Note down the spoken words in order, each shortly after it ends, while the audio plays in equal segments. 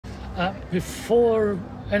Before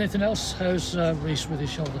anything else, how's Reece with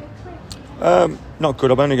his shoulder? Not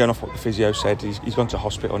good. I'm only going off what the physio said. He's gone to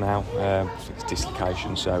hospital now. I think it's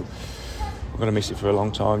dislocation, so we're going to miss it for a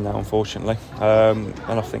long time now, unfortunately. And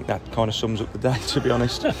I think that kind of sums up the day, to be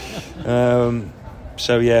honest.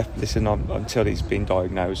 So yeah, listen, until he's been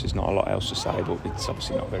diagnosed, there's not a lot else to say, but it's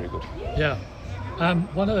obviously not very good. Yeah.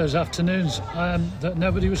 One of those afternoons that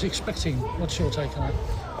nobody was expecting. What's your take on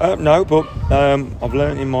it? No, but I've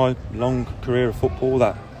learned in my long career of football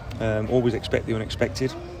that always expect the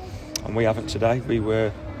unexpected, and we haven't today. We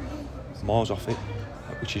were miles off it,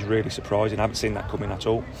 which is really surprising. I haven't seen that coming at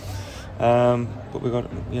all. But we've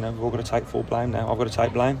all got to take full blame now. I've got to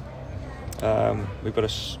take blame. We've got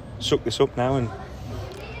to suck this up now and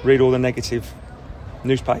read all the negative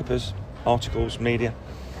newspapers, articles, media,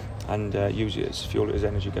 and use it as fuel, as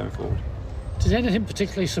energy going forward. Did anything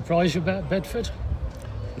particularly surprise you about Bedford?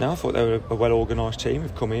 No, I thought they were a well-organised team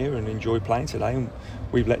who've come here and enjoyed playing today, and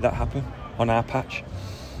we've let that happen on our patch.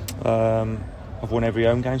 I've won every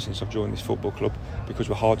home game since I've joined this football club because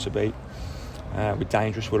we're hard to beat, we're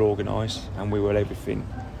dangerous, we're organised, and we were everything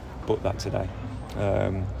but that today.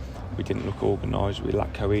 We didn't look organised, we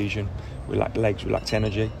lacked cohesion, we lacked legs, we lacked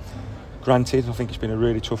energy. Granted, I think it's been a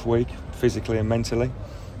really tough week, physically and mentally,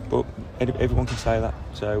 but everyone can say that,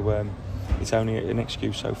 so it's only an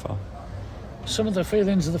excuse so far. Some of the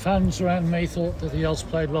feelings of the fans around me thought that the Yeltz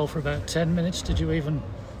played well for about 10 minutes. Did you even,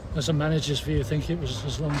 as a manager's view, think it was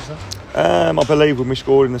as long as that? I believe when we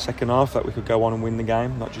scored in the second half that we could go on and win the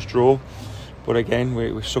game, not just draw. But again,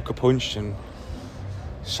 we sucker punched and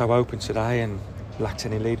so open today and lacked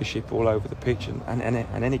any leadership all over the pitch and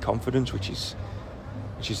any confidence, which is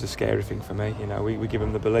the scary thing for me. You know, we give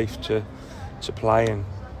them the belief to play and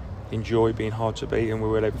enjoy being hard to beat, and we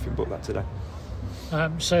were everything but that today.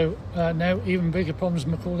 So now even bigger problems.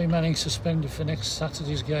 Macaulay Manning suspended for next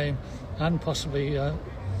Saturday's game, and possibly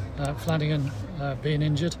Flanagan being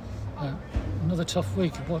injured. Another tough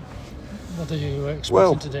week. What are you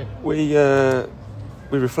expecting to do?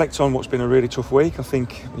 We reflect on what's been a really tough week. I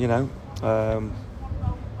think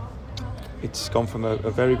it's gone from a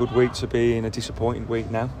very good week to being a disappointing week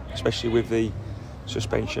now, especially with the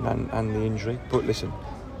suspension and the injury. But listen,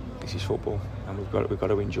 this is football, and we've got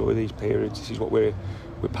to enjoy these periods. This is what we're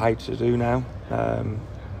paid to do now.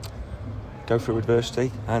 Go through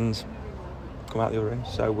adversity and come out the other end.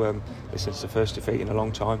 So listen, it's the first defeat in a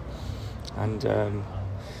long time, and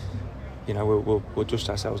we'll dust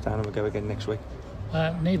ourselves down and we'll go again next week.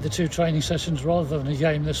 Need the 2 training sessions rather than a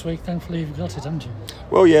game this week. Thankfully you've got it, haven't you?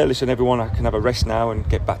 Well, yeah, listen, everyone can have a rest now and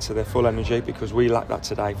get back to their full energy, because we lack that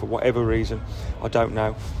today for whatever reason. I don't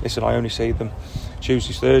know. Listen, I only see them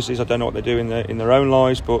Tuesdays, Thursdays. I don't know what they do in their own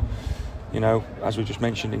lives, but as we just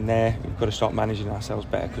mentioned in there, we've got to start managing ourselves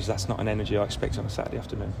better, because that's not an energy I expect on a Saturday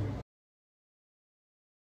afternoon.